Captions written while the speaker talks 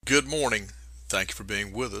Good morning. Thank you for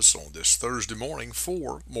being with us on this Thursday morning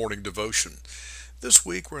for Morning Devotion. This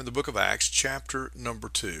week we're in the book of Acts, chapter number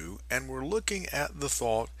 2, and we're looking at the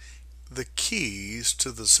thought, the keys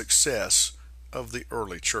to the success of the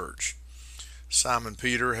early church. Simon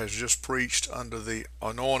Peter has just preached under the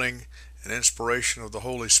anointing and inspiration of the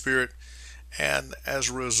Holy Spirit, and as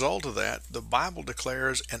a result of that, the Bible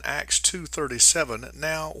declares in Acts 2:37,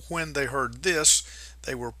 "Now when they heard this,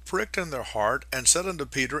 they were pricked in their heart, and said unto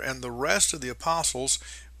Peter and the rest of the apostles,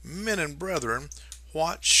 Men and brethren,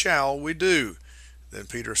 what shall we do? Then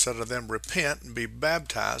Peter said unto them, Repent and be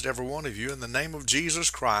baptized, every one of you, in the name of Jesus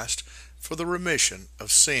Christ, for the remission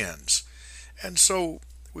of sins." And so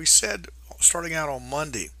we said, starting out on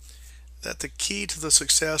Monday, that the key to the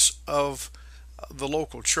success of the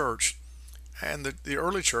local church and the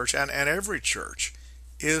early church and every church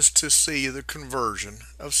is to see the conversion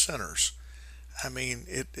of sinners. I mean,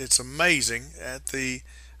 it's amazing at the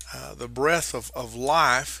breadth of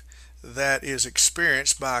life that is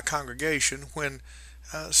experienced by a congregation when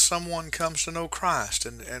someone comes to know Christ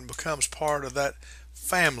and becomes part of that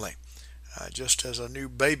family. Just as a new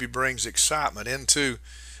baby brings excitement into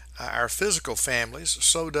our physical families,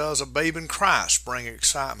 so does a babe in Christ bring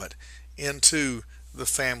excitement into the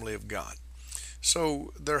family of God.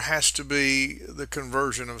 So there has to be the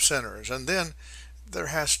conversion of sinners, and then there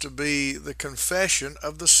has to be the confession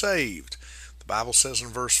of the saved. The Bible says in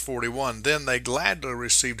verse 41, "Then they gladly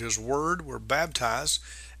received his word, were baptized,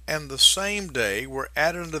 and the same day were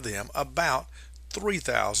added unto them about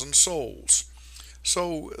 3,000 souls."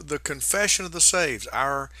 So the confession of the saved,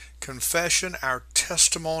 our confession, our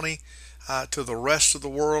testimony to the rest of the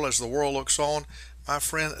world as the world looks on, my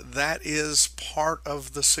friend, that is part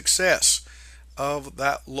of the success of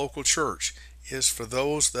that local church, is for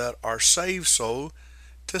those that are saved so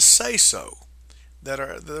to say so, that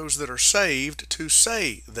are those that are saved to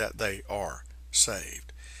say that they are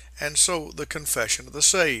saved. And so the confession of the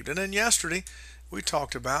saved. And then yesterday we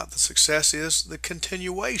talked about the success is the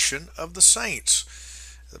continuation of the saints.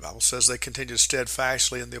 The Bible says they continued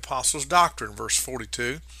steadfastly in the apostles' doctrine, verse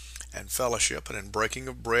 42, and fellowship, and in breaking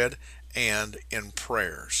of bread, and in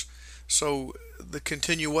prayers. So the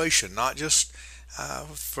continuation, not just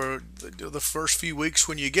for the first few weeks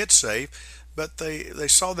when you get saved, but they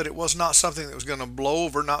saw that it was not something that was going to blow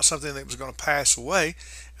over, not something that was going to pass away.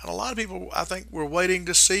 And a lot of people, I think, were waiting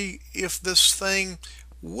to see if this thing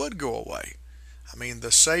would go away. I mean,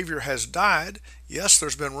 the Savior has died. Yes,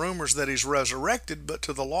 there's been rumors that he's resurrected, but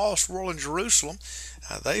to the lost world in Jerusalem,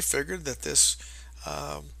 they figured that this,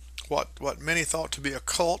 what many thought to be a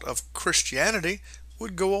cult of Christianity,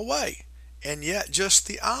 would go away. And yet just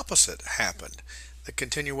the opposite happened. The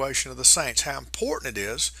continuation of the saints. How important it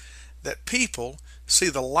is that people see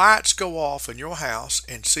the lights go off in your house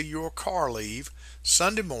and see your car leave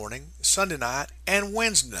Sunday morning, Sunday night, and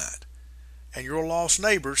Wednesday night. And your lost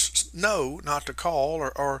neighbors know not to call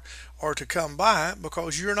or to come by,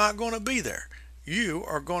 because you're not going to be there. You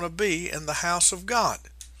are going to be in the house of God.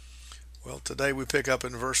 Well, today we pick up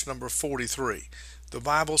in verse number 43. The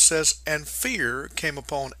Bible says, "And fear came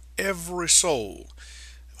upon every soul."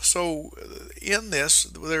 So in this,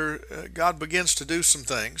 God begins to do some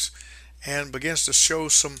things and begins to show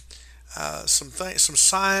some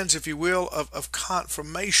signs, if you will, of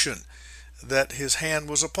confirmation that his hand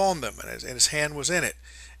was upon them and his hand was in it.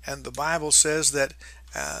 And the Bible says that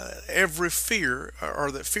every fear,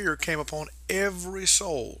 or that fear came upon every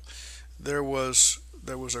soul. There was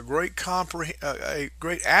a great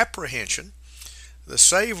apprehension. The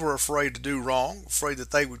saved were afraid to do wrong, afraid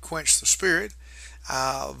that they would quench the Spirit.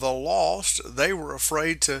 The lost, they were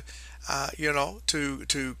afraid to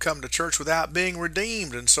come to church without being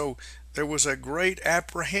redeemed. And so there was a great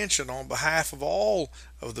apprehension on behalf of all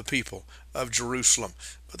of the people of Jerusalem.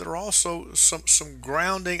 But there are also some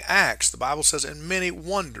grounding acts. The Bible says, "And many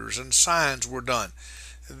wonders and signs were done."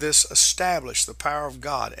 This established the power of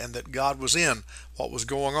God, and that God was in what was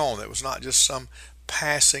going on. It was not just some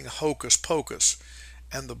passing hocus pocus.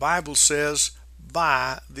 And the Bible says,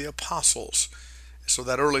 by the apostles. So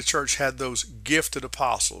that early church had those gifted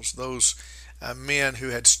apostles, those men who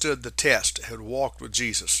had stood the test, had walked with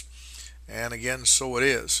Jesus. And again, so it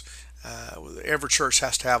is. Every church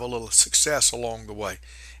has to have a little success along the way.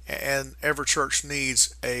 And every church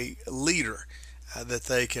needs a leader that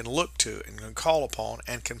they can look to and can call upon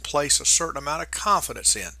and can place a certain amount of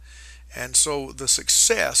confidence in. And so the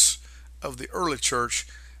success of the early church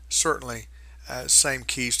certainly same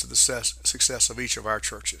keys to the success of each of our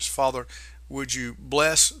churches. Father, would you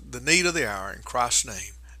bless the need of the hour in Christ's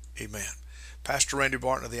name? Amen. Pastor Randy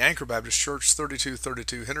Barton of the Anchor Baptist Church,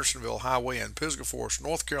 3232 Hendersonville Highway in Pisgah Forest,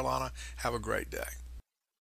 North Carolina. Have a great day.